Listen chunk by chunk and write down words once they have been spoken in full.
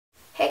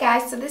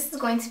guys, so this is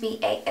going to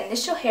be an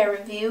initial hair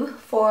review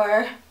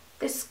for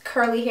this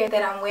curly hair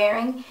that I'm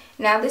wearing.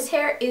 Now this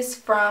hair is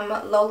from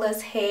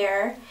Lola's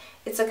Hair.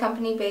 It's a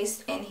company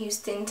based in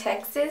Houston,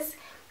 Texas.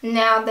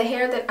 Now the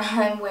hair that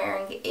I'm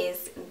wearing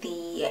is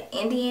the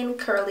Indian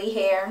curly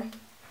hair.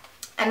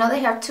 I know they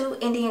have two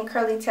Indian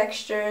curly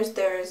textures.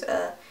 There's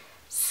a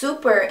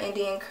super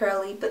Indian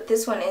curly, but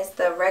this one is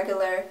the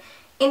regular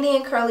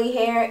Indian curly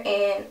hair,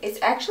 and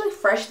it's actually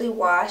freshly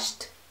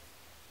washed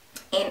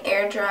and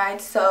air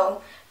dried.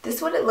 So this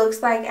is what it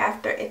looks like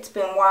after it's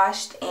been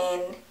washed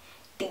and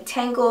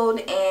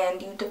detangled,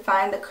 and you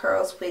define the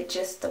curls with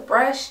just the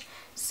brush.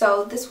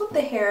 So this is what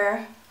the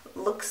hair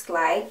looks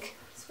like.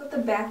 This is what the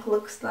back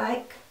looks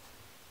like.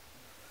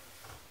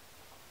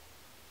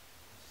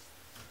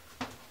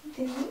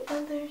 Then the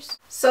others.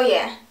 So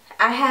yeah,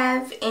 I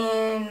have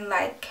in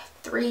like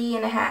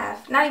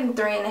 3.5, not even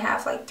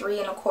 3.5, like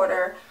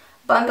 3.25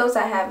 bundles.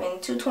 I have in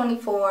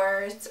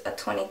 224s, a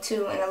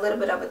 22, and a little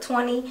bit of a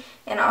 20.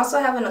 And I also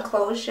have a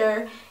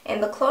closure,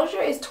 and the closure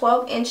is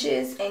 12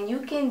 inches, and you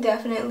can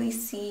definitely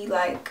see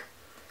like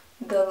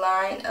the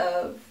line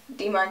of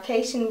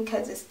demarcation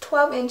because it's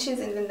 12 inches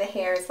and then the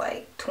hair is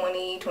like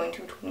 20,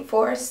 22,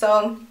 24.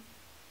 So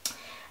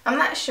I'm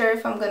not sure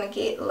if I'm going to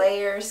get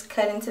layers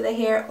cut into the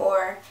hair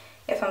or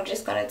if I'm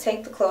just going to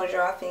take the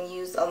closure off and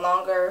use a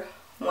longer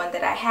one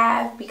that I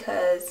have,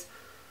 because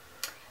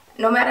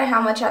no matter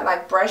how much I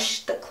like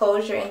brush the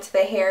closure into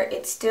the hair,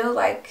 it still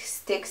like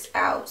sticks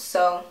out.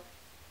 So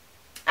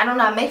I don't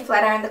know, I may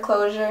flat iron the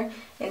closure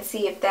and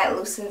see if that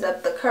loosens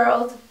up the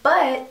curls.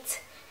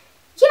 But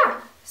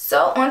yeah,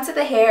 so onto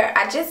the hair.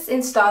 I just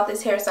installed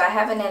this hair, so I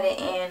haven't had it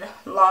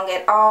in long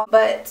at all,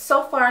 but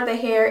so far the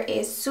hair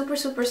is super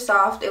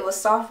soft. It was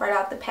soft right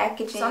out the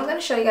packaging. So I'm going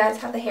to show you guys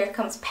how the hair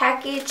comes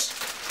packaged.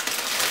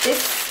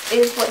 This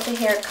is what the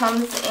hair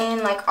comes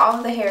in. Like, all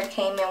of the hair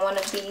came in one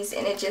of these,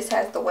 and it just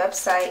has the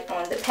website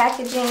on the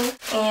packaging.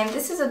 And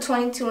this is a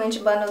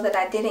 22-inch bundle that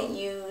I didn't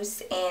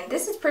use, and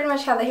this is pretty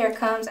much how the hair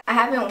comes. I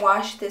haven't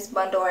washed this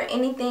bundle or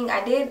anything.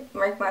 I did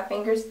rake my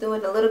fingers through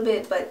it a little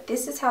bit, but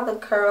this is how the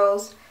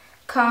curls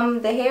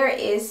come. The hair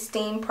is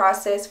steam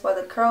processed for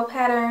the curl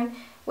pattern,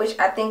 which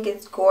I think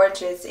is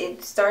gorgeous.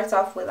 It starts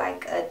off with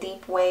like a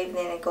deep wave,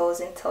 then it goes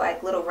into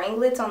like little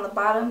ringlets on the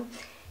bottom.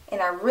 And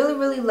I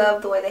really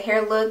love the way the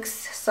hair looks.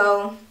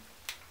 So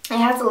it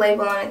has a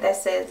label on it that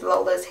says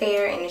Lola's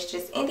Hair, and it's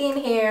just Indian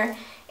hair.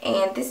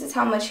 And this is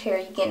how much hair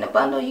you get in a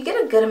bundle. You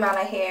get a good amount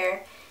of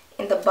hair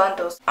in the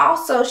bundles.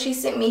 Also, she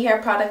sent me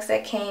hair products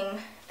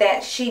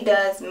that she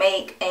does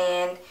make,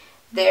 and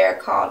they're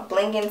called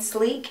Bling and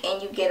Sleek. And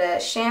you get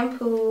a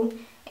shampoo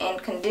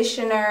and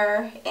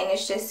conditioner, and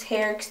it's just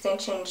hair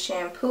extension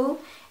shampoo.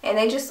 And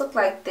they just look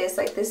like this.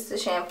 Like, this is the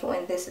shampoo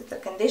and this is the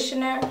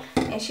conditioner.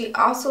 And she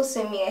also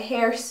sent me a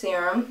hair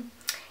serum.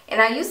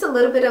 And I used a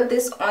little bit of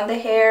this on the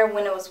hair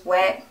when it was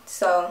wet.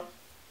 So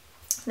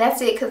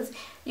that's it, because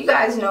you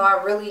guys know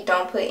I really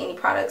don't put any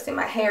products in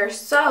my hair.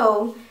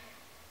 So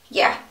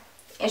yeah.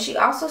 And she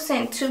also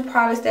sent 2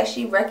 products that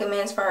she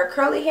recommends for her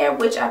curly hair,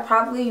 which I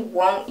probably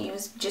won't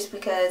use just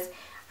because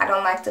I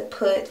don't like to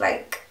put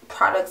like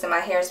products in my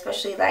hair,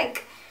 especially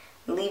like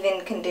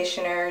leave-in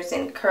conditioners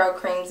and curl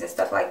creams and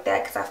stuff like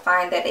that, because I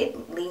find that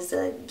it leaves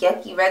a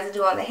yucky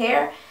residue on the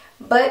hair.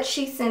 But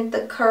she sent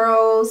the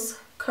curl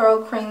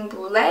cream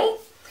brulee,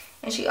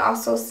 and she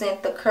also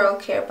sent the curl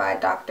care by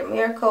Dr.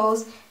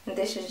 Miracles, and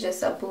this is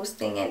just a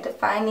boosting and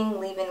defining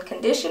leave-in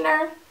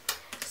conditioner.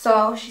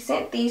 So she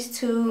sent these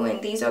 2,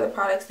 and these are the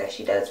products that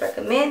she does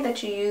recommend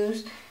that you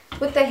use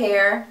with the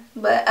hair.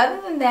 But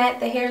other than that,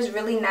 the hair is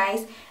really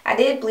nice. I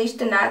did bleach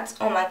the knots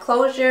on my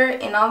closure,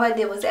 and all I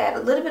did was add a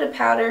little bit of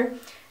powder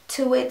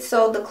to it,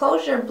 so the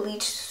closure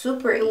bleached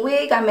super. The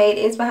wig I made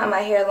is behind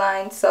my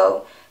hairline,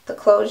 so the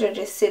closure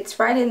just sits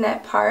right in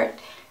that part,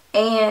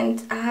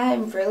 and I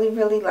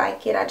really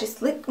like it. I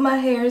just lick my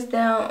hairs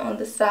down on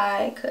the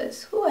side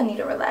because I need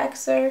a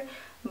relaxer.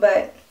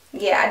 But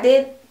yeah, I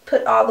did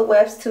put all the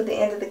wefts to the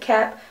end of the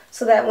cap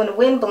so that when the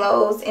wind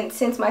blows, and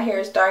since my hair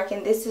is dark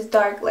and this is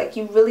dark, like,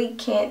 you really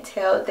can't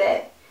tell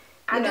that.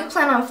 I do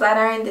plan on flat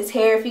ironing this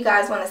hair. If you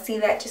guys want to see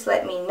that, just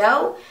let me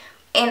know.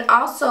 And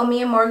also,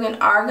 me and Morgan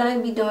are going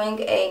to be doing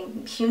a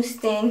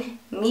Houston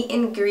meet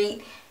and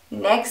greet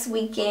next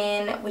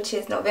weekend, which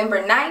is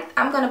November 9th.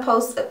 I'm going to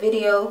post a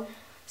video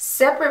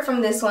separate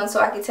from this one so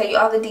I can tell you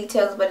all the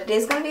details, but it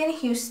is going to be in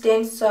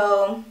Houston,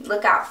 so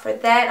look out for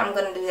that. I'm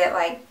going to do that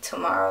like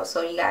tomorrow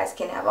so you guys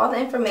can have all the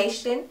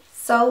information.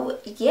 So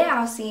yeah,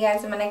 I'll see you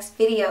guys in my next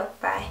video.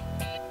 Bye.